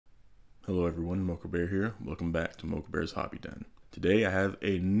Hello everyone, Mocha Bear here. Welcome back to Mocha Bear's Hobby Den. Today I have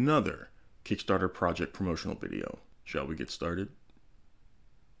another Kickstarter project promotional video. Shall we get started?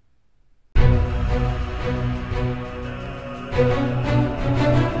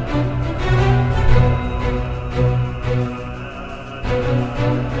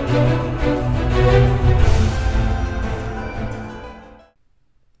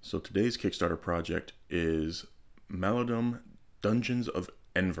 So today's Kickstarter project is Maladum Dungeons of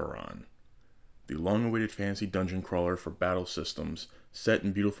Enveron, the long-awaited fantasy dungeon crawler for battle systems set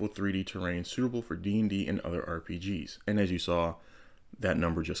in beautiful 3D terrain suitable for D&D and other RPGs. And as you saw, that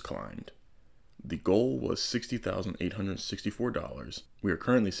number just climbed. The goal was $60,864. We are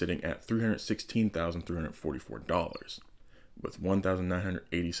currently sitting at $316,344 with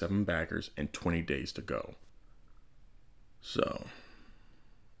 1,987 backers and 20 days to go. So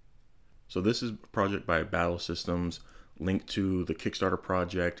this is a project by Battle Systems. Link to the Kickstarter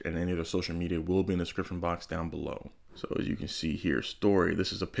project and any of their social media will be in the description box down below. So as you can see here, story,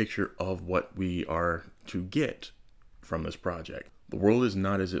 this is a picture of what we are to get from this project. The world is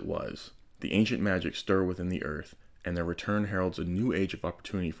not as it was. The ancient magic stir within the earth, and their return heralds a new age of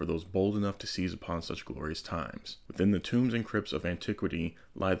opportunity for those bold enough to seize upon such glorious times. Within the tombs and crypts of antiquity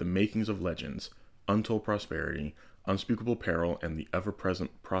lie the makings of legends, untold prosperity, unspeakable peril, and the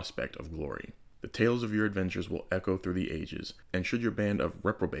ever-present prospect of glory. The tales of your adventures will echo through the ages, and should your band of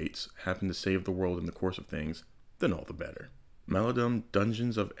reprobates happen to save the world in the course of things, then all the better. Maladum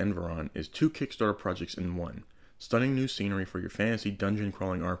Dungeons of Enveron is 2 Kickstarter projects in one. Stunning new scenery for your fantasy dungeon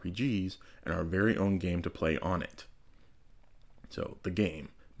crawling RPGs, and our very own game to play on it. So, the game.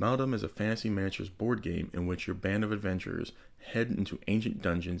 Maladum is a fantasy miniatures board game in which your band of adventurers head into ancient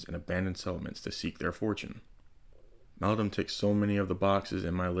dungeons and abandoned settlements to seek their fortune. Maladum ticks so many of the boxes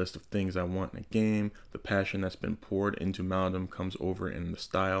in my list of things I want in a game. The passion that's been poured into Maladum comes over in the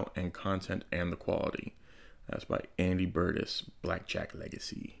style and content and the quality. That's by Andy Burtis, Blackjack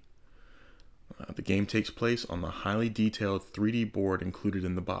Legacy. The game takes place on the highly detailed 3D board included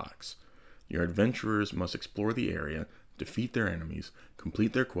in the box. Your adventurers must explore the area, defeat their enemies,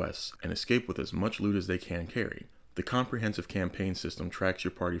 complete their quests, and escape with as much loot as they can carry. The comprehensive campaign system tracks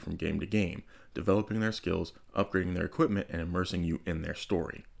your party from game to game, developing their skills, upgrading their equipment, and immersing you in their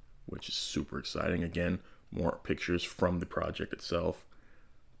story, which is super exciting. Again, more pictures from the project itself.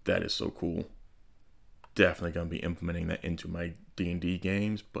 That is so cool. Definitely going to be implementing that into my D&D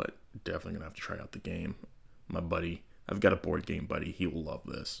games, but definitely going to have to try out the game. My buddy, I've got a board game buddy, he will love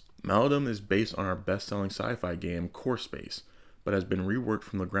this. Maladum is based on our best-selling sci-fi game, Core Space, but has been reworked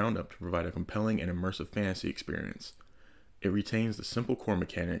from the ground up to provide a compelling and immersive fantasy experience. It retains the simple core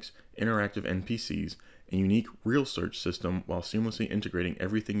mechanics, interactive NPCs, and unique real search system while seamlessly integrating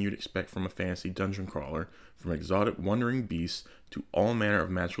everything you'd expect from a fantasy dungeon crawler, from exotic wandering beasts to all manner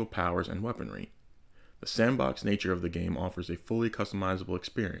of magical powers and weaponry. The sandbox nature of the game offers a fully customizable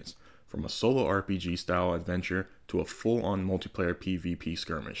experience, from a solo RPG style adventure to a full-on multiplayer PvP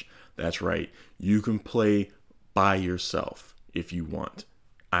skirmish. That's right, you can play by yourself if you want.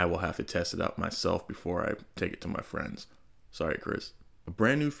 I will have to test it out myself before I take it to my friends. Sorry, Chris. A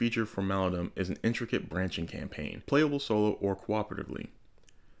brand new feature for Maladum is an intricate branching campaign, playable solo or cooperatively.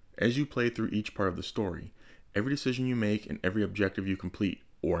 As you play through each part of the story, every decision you make and every objective you complete,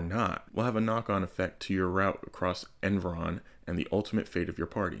 or not, will have a knock-on effect to your route across Enveron and the ultimate fate of your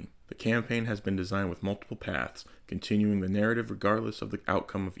party. The campaign has been designed with multiple paths, continuing the narrative regardless of the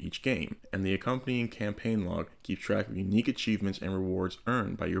outcome of each game, and the accompanying campaign log keeps track of unique achievements and rewards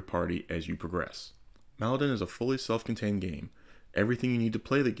earned by your party as you progress. Maladum is a fully self-contained game. Everything you need to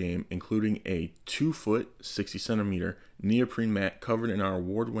play the game, including a 2-foot, 60-centimeter neoprene mat covered in our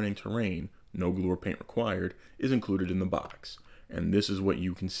award-winning terrain, no glue or paint required, is included in the box. And this is what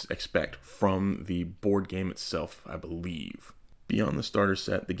you can expect from the board game itself, I believe. Beyond the starter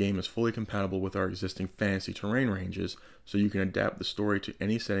set, the game is fully compatible with our existing fantasy terrain ranges, so you can adapt the story to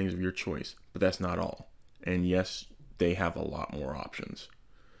any settings of your choice, but that's not all. And yes, they have a lot more options.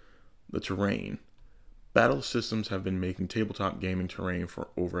 The terrain. Battle Systems have been making tabletop gaming terrain for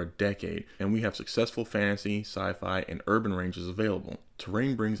over a decade, and we have successful fantasy, sci-fi, and urban ranges available.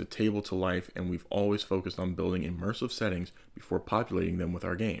 Terrain brings a table to life, and we've always focused on building immersive settings before populating them with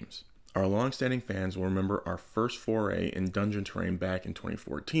our games. Our long-standing fans will remember our first foray in dungeon terrain back in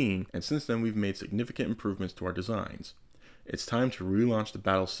 2014, and since then we've made significant improvements to our designs. It's time to relaunch the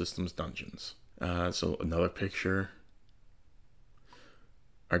Battle Systems dungeons. So another picture.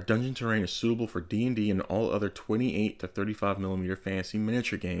 Our dungeon terrain is suitable for D&D and all other 28 to 35mm fantasy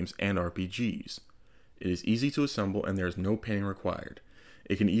miniature games and RPGs. It is easy to assemble and there is no painting required.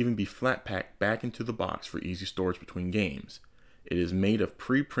 It can even be flat packed back into the box for easy storage between games. It is made of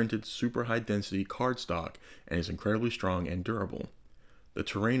pre-printed super high density cardstock and is incredibly strong and durable. The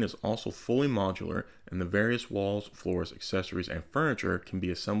terrain is also fully modular, and the various walls, floors, accessories, and furniture can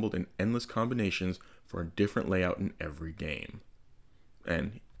be assembled in endless combinations for a different layout in every game.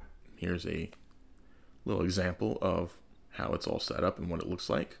 And here's a little example of how it's all set up and what it looks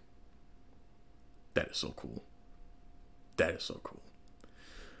like. That is so cool. That is so cool.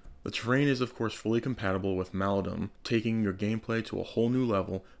 The terrain is of course fully compatible with Maladum, taking your gameplay to a whole new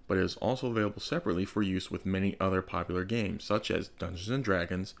level, but it is also available separately for use with many other popular games such as Dungeons &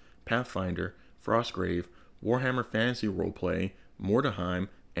 Dragons, Pathfinder, Frostgrave, Warhammer Fantasy Roleplay, Mordheim,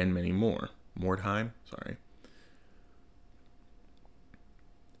 and many more. Mordheim? Sorry.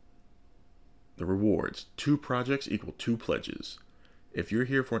 The rewards. 2 projects equal 2 pledges. If you're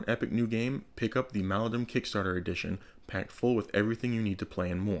here for an epic new game, pick up the Maladum Kickstarter edition, packed full with everything you need to play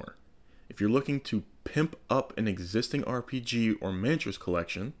and more. If you're looking to pimp up an existing RPG or miniatures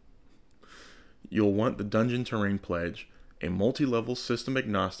collection, you'll want the Dungeon Terrain Pledge, a multi-level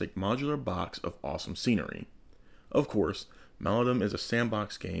system-agnostic modular box of awesome scenery. Of course, Maladum is a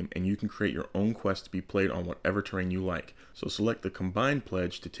sandbox game, and you can create your own quest to be played on whatever terrain you like, so select the Combined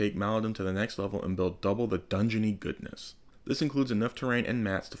Pledge to take Maladum to the next level and build double the dungeony goodness. This includes enough terrain and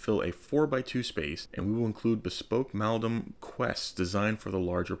mats to fill a 4x2 space, and we will include bespoke Maladum quests designed for the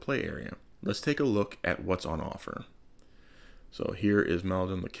larger play area. Let's take a look at what's on offer. So here is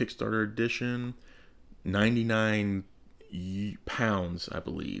Maladum the Kickstarter edition, £99, I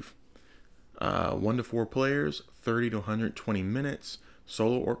believe. 1 to 4 players, 30 to 120 minutes,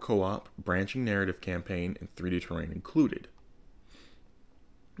 solo or co-op, branching narrative campaign, and 3D terrain included.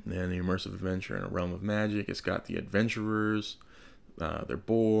 And then the immersive adventure in a realm of magic. It's got the adventurers, their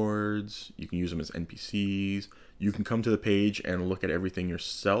boards. You can use them as NPCs. You can come to the page and look at everything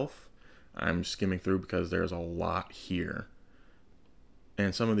yourself. I'm skimming through because there's a lot here.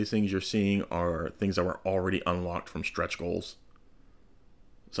 And some of these things you're seeing are things that were already unlocked from stretch goals,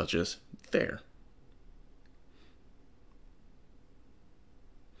 such as there.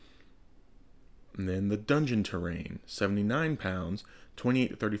 And then the dungeon terrain, £79, 28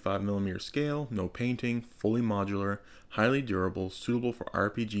 to 35 millimeter scale, no painting, fully modular, highly durable, suitable for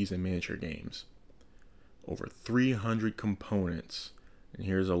RPGs and miniature games. Over 300 components. And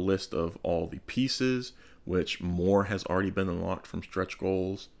here's a list of all the pieces, which more has already been unlocked from stretch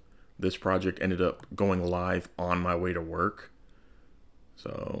goals. This project ended up going live on my way to work.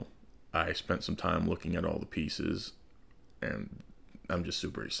 So I spent some time looking at all the pieces, and I'm just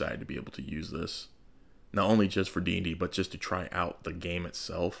super excited to be able to use this. Not only just for D&D, but just to try out the game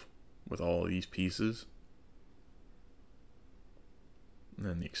itself with all these pieces. And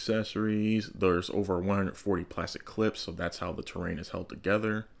then the accessories. There's over 140 plastic clips, so that's how the terrain is held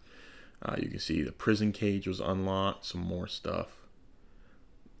together. You can see the prison cage was unlocked. Some more stuff.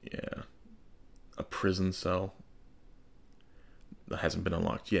 Yeah. A prison cell. That hasn't been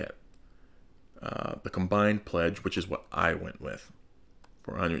unlocked yet. The Combined Pledge, which is what I went with,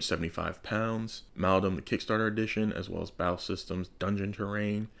 for £175. Maladum, the Kickstarter edition, as well as Battle Systems Dungeon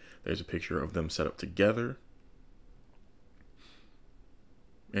Terrain. There's a picture of them set up together.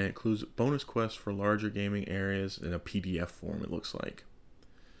 And it includes bonus quests for larger gaming areas in a PDF form, it looks like.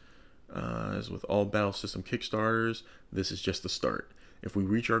 As with all Battle System Kickstarters, this is just the start. If we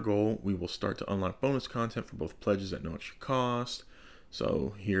reach our goal, we will start to unlock bonus content for both pledges at no extra cost.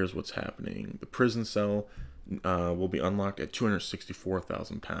 So here's what's happening. The prison cell will be unlocked at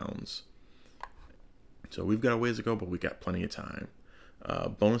 £264,000. So we've got a ways to go, but we got plenty of time.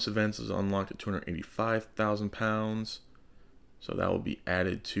 Bonus events is unlocked at £285,000. So that will be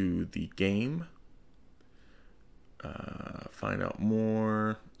added to the game. Find out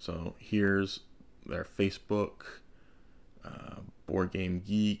more. So here's their Facebook, Board Game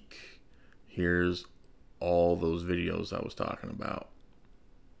Geek. Here's all those videos I was talking about,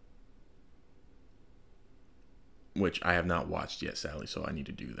 which I have not watched yet, sadly, so I need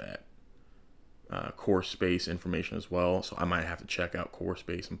to do that. Core Space information as well, so I might have to check out Core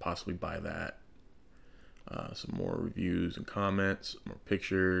Space and possibly buy that. Some more reviews and comments, more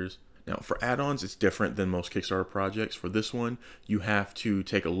pictures. Now, for add-ons, it's different than most Kickstarter projects. For this one, you have to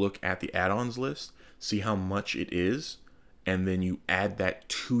take a look at the add-ons list, see how much it is, and then you add that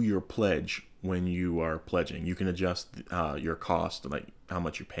to your pledge when you are pledging. You can adjust your cost, like how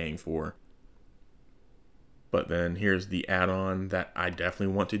much you're paying for. But then here's the add-on that I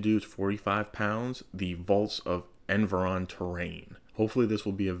definitely want to do. It's £45, the Vaults of Enveron Terrain. Hopefully this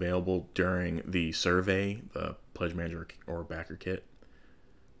will be available during the survey, the Pledge Manager or Backer Kit.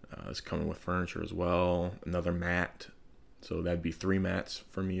 It's coming with furniture as well. Another mat. So that'd be 3 mats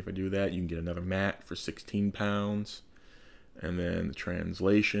for me if I do that. You can get another mat for £16. And then the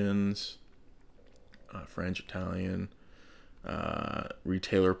translations, French, Italian,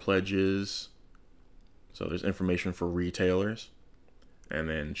 retailer pledges. So there's information for retailers, and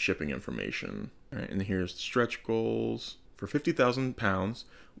then shipping information. All right, and here's the stretch goals. For £50,000,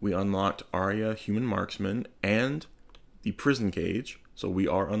 we unlocked Arya, Human Marksman, and the prison cage. So we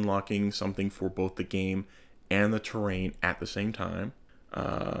are unlocking something for both the game and the terrain at the same time.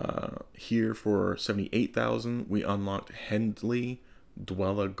 Here for 78,000, we unlocked Hendley,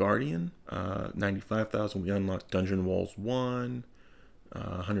 Dweller Guardian. 95,000, we unlocked Dungeon Walls 1.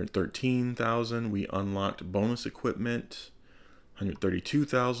 113,000, we unlocked bonus equipment.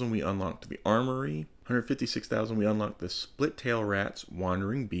 132,000, we unlocked the armory. 156,000, we unlocked the split tail rats,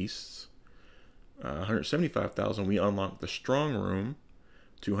 wandering beasts. 175,000, we unlocked the strong room.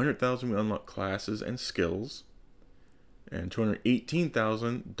 200,000, we unlocked classes and skills. And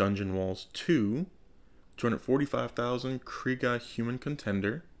 218,000, Dungeon Walls 2. 245,000, Kriega Human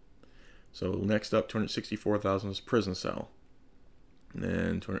Contender. So next up, 264,000 is Prison Cell. And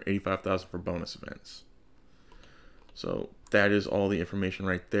then 285,000 for bonus events. So that is all the information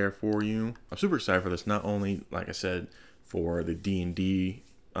right there for you. I'm super excited for this, not only, like I said, for the D&D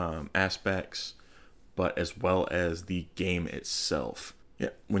aspects, but as well as the game itself. Yeah,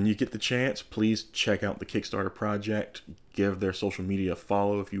 when you get the chance, please check out the Kickstarter project. Give their social media a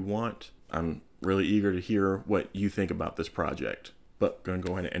follow if you want. I'm really eager to hear what you think about this project. But I'm going to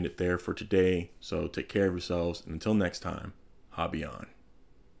go ahead and end it there for today. So take care of yourselves. And until next time, hobby on.